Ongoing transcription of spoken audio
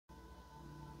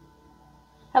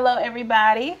Hello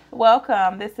everybody,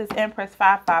 welcome. This is Empress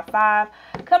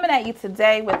 555 coming at you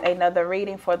today with another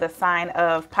reading for the sign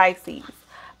of Pisces.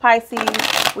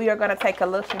 Pisces, we are going to take a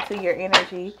look into your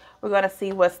energy. We're going to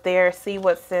see what's there, see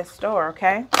what's in store,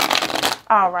 okay?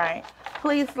 All right.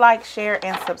 Please like, share,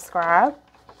 and subscribe.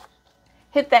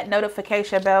 Hit that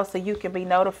notification bell so you can be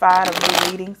notified of new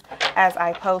readings as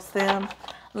I post them.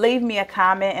 Leave me a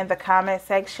comment in the comment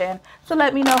section to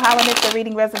let me know how and if the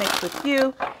reading resonates with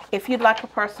you. If you'd like a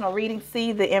personal reading,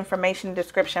 see the information in the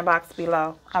description box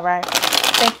below. All right.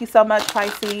 Thank you so much,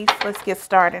 Pisces. Let's get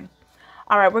started.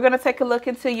 All right. We're going to take a look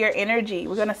into your energy.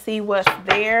 We're going to see what's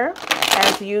there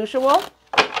as usual.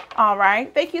 All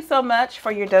right. Thank you so much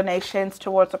for your donations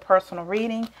towards a personal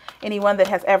reading. Anyone that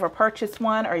has ever purchased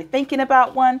one or you're thinking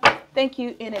about one, thank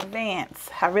you in advance.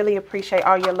 I really appreciate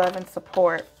all your love and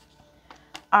support.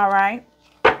 All right.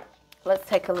 Let's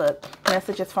take a look.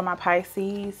 Messages for my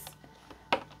Pisces.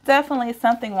 Definitely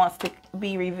something wants to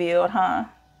be revealed, huh?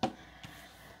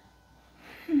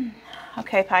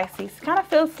 Okay, Pisces. Kind of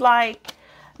feels like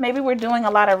maybe we're doing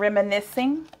a lot of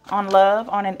reminiscing on love,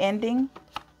 on an ending.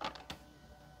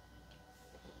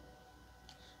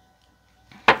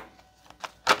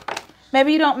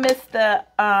 Maybe you don't miss the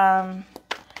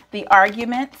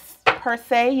arguments per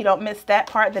se. You don't miss that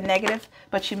part, the negative,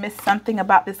 but you miss something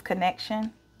about this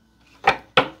connection.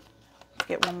 Let's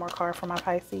get one more card for my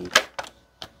Pisces.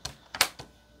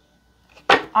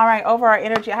 All right, over our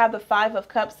energy, I have the 5 of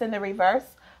Cups in the reverse.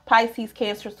 Pisces,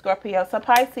 Cancer, Scorpio. So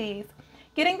Pisces,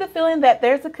 getting the feeling that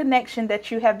there's a connection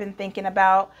that you have been thinking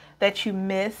about that you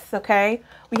miss, okay?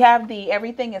 We have the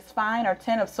everything is fine or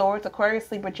 10 of Swords, Aquarius,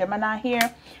 Libra, Gemini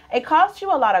here. It costs you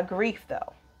a lot of grief,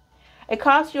 though. It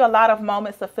costs you a lot of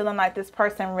moments of feeling like this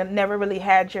person never really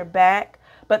had your back,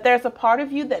 but there's a part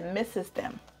of you that misses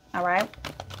them, all right?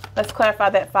 Let's clarify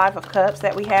that 5 of Cups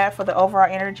that we have for the overall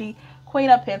energy. Queen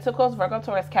of Pentacles, Virgo,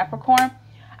 Taurus, Capricorn.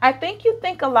 I think you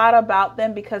think a lot about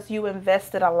them because you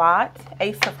invested a lot.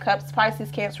 Ace of Cups,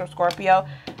 Pisces, Cancer, Scorpio.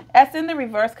 That's in the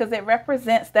reverse because it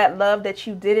represents that love that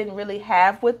you didn't really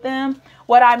have with them.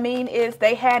 What I mean is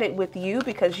they had it with you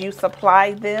because you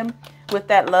supplied them with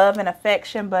that love and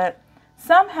affection, but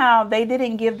somehow they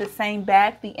didn't give the same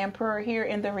back. The Emperor here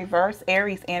in the reverse,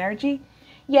 Aries energy.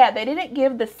 Yeah, they didn't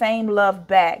give the same love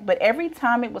back, but every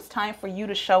time it was time for you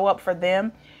to show up for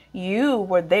them, you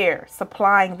were there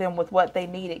supplying them with what they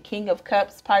needed. King of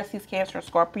Cups, Pisces, Cancer,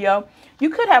 Scorpio. You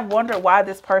could have wondered why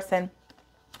this person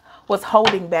was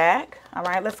holding back. All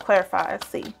right, let's clarify. Let's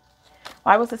see.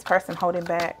 Why was this person holding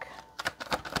back?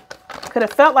 Could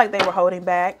have felt like they were holding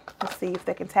back. Let's see if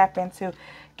they can tap into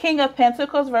King of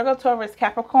Pentacles, Virgo, Taurus,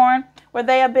 Capricorn. Were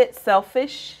they a bit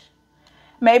selfish?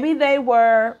 Maybe they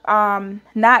were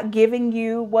not giving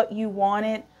you what you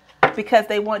wanted because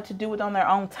they wanted to do it on their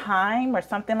own time or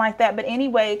something like that. But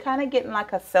anyway, kind of getting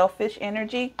like a selfish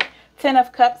energy. 10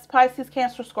 of Cups, Pisces,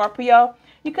 Cancer, Scorpio.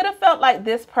 You could have felt like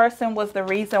this person was the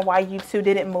reason why you two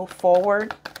didn't move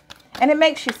forward. And it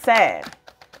makes you sad.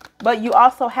 But you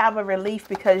also have a relief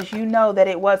because you know that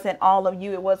it wasn't all of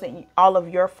you. It wasn't all of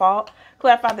your fault.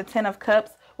 Clarify the 10 of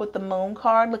Cups with the Moon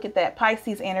card. Look at that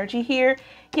Pisces energy here.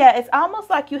 Yeah, it's almost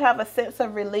like you have a sense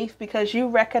of relief because you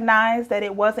recognize that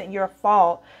it wasn't your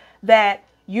fault, that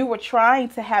you were trying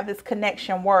to have this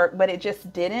connection work, but it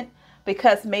just didn't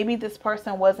because maybe this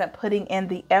person wasn't putting in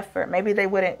the effort. Maybe they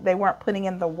weren't putting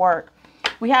in the work.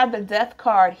 We have the Death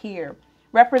card here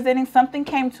representing something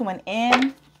came to an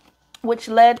end, which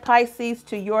led Pisces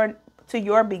to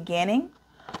your beginning.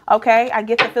 Okay, I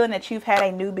get the feeling that you've had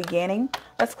a new beginning.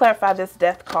 Let's clarify this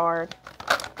Death card.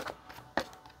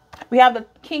 We have the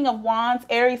King of Wands,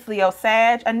 Aries, Leo,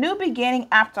 Sag, a new beginning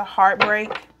after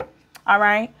heartbreak. All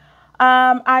right.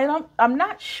 I'm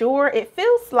not sure. It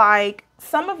feels like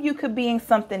some of you could be in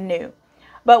something new.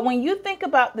 But when you think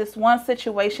about this one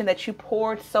situation that you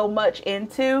poured so much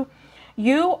into,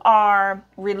 you are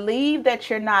relieved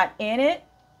that you're not in it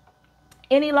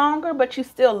any longer, but you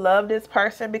still love this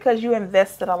person because you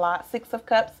invested a lot. 6 of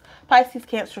Cups, Pisces,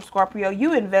 Cancer, Scorpio.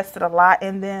 You invested a lot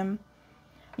in them.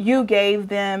 You gave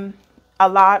them a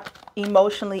lot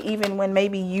emotionally, even when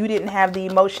maybe you didn't have the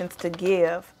emotions to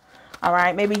give. All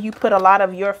right. Maybe you put a lot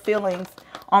of your feelings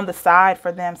on the side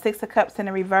for them. 6 of Cups in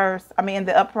the reverse. In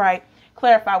the upright.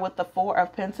 Clarify with the 4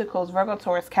 of Pentacles, Virgo,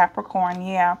 Taurus, Capricorn.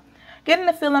 Yeah. Getting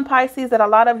the feeling, Pisces, that a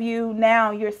lot of you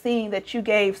now you're seeing that you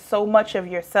gave so much of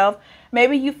yourself.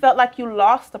 Maybe you felt like you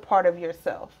lost a part of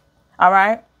yourself. All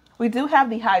right. We do have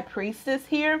the High Priestess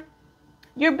here.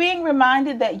 You're being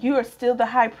reminded that you are still the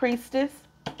High Priestess.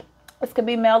 This could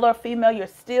be male or female. You're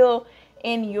still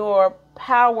in your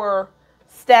power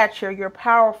stature, your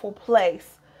powerful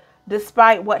place,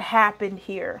 despite what happened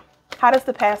here. How does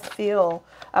the past feel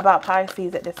about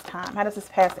Pisces at this time? How does this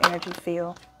past energy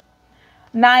feel?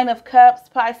 9 of Cups,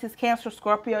 Pisces, Cancer,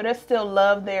 Scorpio. There's still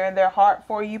love there in their heart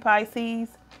for you, Pisces.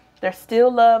 There's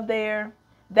still love there.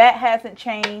 That hasn't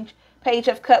changed. Page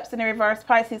of Cups in the reverse,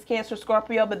 Pisces, Cancer,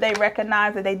 Scorpio. But they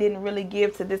recognize that they didn't really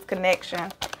give to this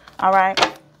connection. All right.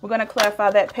 We're going to clarify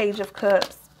that Page of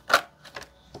Cups.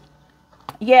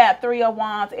 Yeah, 3 of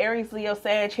Wands, Aries, Leo,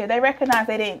 Sag here. They recognize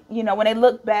they didn't, you know, when they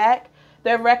look back,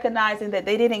 they're recognizing that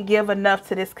they didn't give enough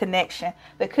to this connection.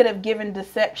 They could have given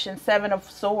deception. 7 of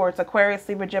Swords, Aquarius,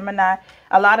 Libra, Gemini.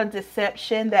 A lot of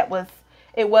deception that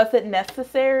it wasn't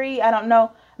necessary. I don't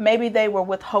know. Maybe they were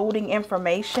withholding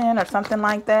information or something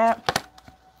like that.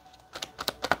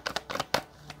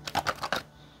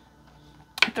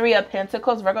 3 of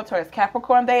Pentacles, Virgo, Taurus,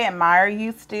 Capricorn. They admire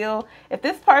you still. If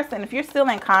this person, if you're still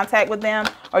in contact with them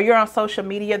or you're on social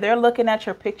media, they're looking at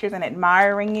your pictures and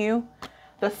admiring you.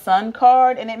 The Sun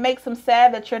card, and it makes them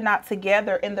sad that you're not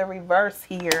together in the reverse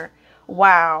here.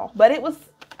 Wow. But it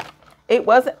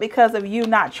wasn't because of you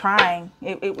not trying.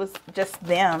 It was just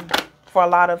them for a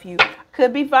lot of you.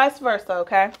 Could be vice versa,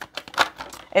 okay?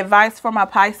 Advice for my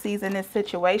Pisces in this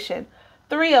situation.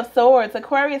 3 of Swords,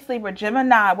 Aquarius, Libra,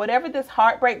 Gemini. Whatever this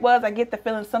heartbreak was, I get the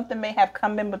feeling something may have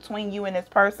come in between you and this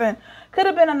person. Could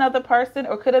have been another person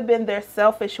or could have been their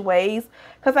selfish ways.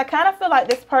 Because I kind of feel like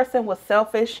this person was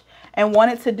selfish and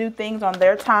wanted to do things on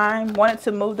their time. Wanted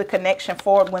to move the connection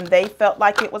forward when they felt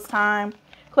like it was time.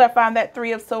 Clarifying that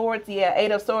 3 of Swords. Yeah,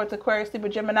 8 of Swords, Aquarius, Libra,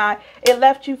 Gemini. It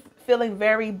left you feeling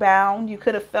very bound. You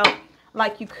could have felt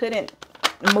like you couldn't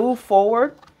move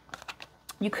forward.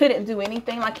 You couldn't do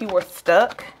anything, like you were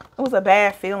stuck. It was a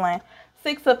bad feeling.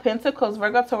 6 of Pentacles,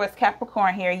 Virgo, Taurus,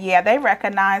 Capricorn here. Yeah, they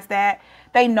recognize that.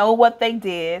 They know what they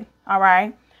did. All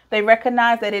right. They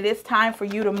recognize that it is time for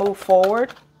you to move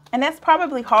forward. And that's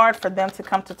probably hard for them to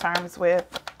come to terms with.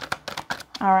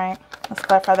 All right. Let's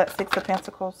clarify that 6 of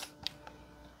Pentacles.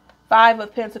 5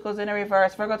 of Pentacles in the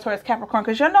reverse, Virgo, Taurus, Capricorn.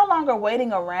 Because you're no longer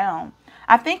waiting around.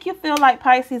 I think you feel like,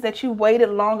 Pisces, that you waited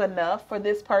long enough for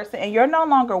this person and you're no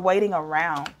longer waiting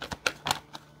around.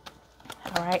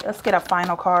 All right, let's get a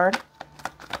final card.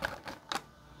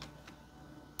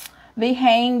 The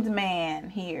Hanged Man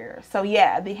here. So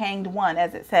yeah, the Hanged One,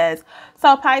 as it says.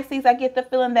 So Pisces, I get the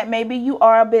feeling that maybe you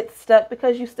are a bit stuck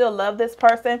because you still love this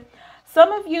person.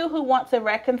 Some of you who want to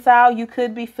reconcile, you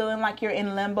could be feeling like you're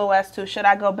in limbo as to should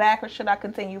I go back or should I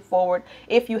continue forward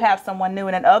if you have someone new.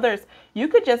 And in others, you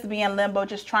could just be in limbo,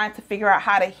 just trying to figure out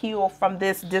how to heal from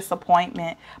this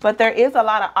disappointment. But there is a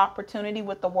lot of opportunity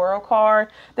with the World card.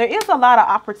 There is a lot of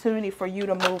opportunity for you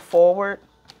to move forward.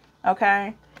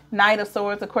 Okay. Knight of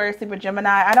Swords, Aquarius, Libra,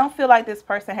 Gemini. I don't feel like this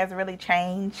person has really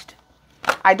changed.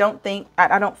 I don't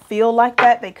feel like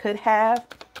that. They could have.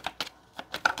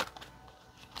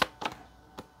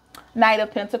 Knight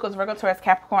of Pentacles, Virgo, Taurus,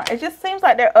 Capricorn. It just seems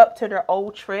like they're up to their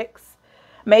old tricks.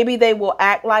 Maybe they will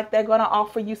act like they're going to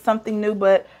offer you something new,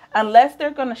 but unless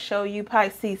they're going to show you,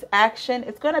 Pisces, action,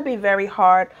 it's going to be very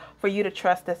hard for you to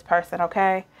trust this person,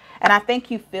 okay? And I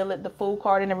think you feel it, the Fool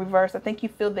card in the reverse. I think you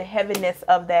feel the heaviness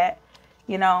of that,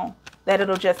 you know, that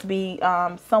it'll just be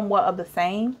somewhat of the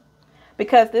same.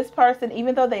 Because this person,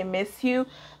 even though they miss you,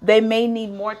 they may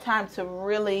need more time to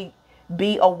really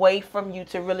be away from you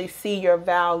to really see your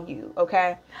value.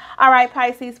 Okay. All right,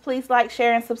 Pisces, please like,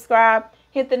 share, and subscribe.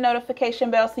 Hit the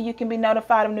notification bell so you can be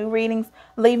notified of new readings.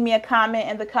 Leave me a comment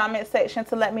in the comment section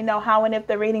to let me know how and if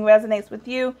the reading resonates with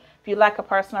you. If you'd like a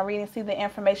personal reading, see the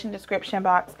information description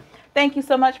box. Thank you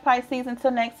so much, Pisces.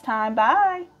 Until next time.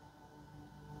 Bye.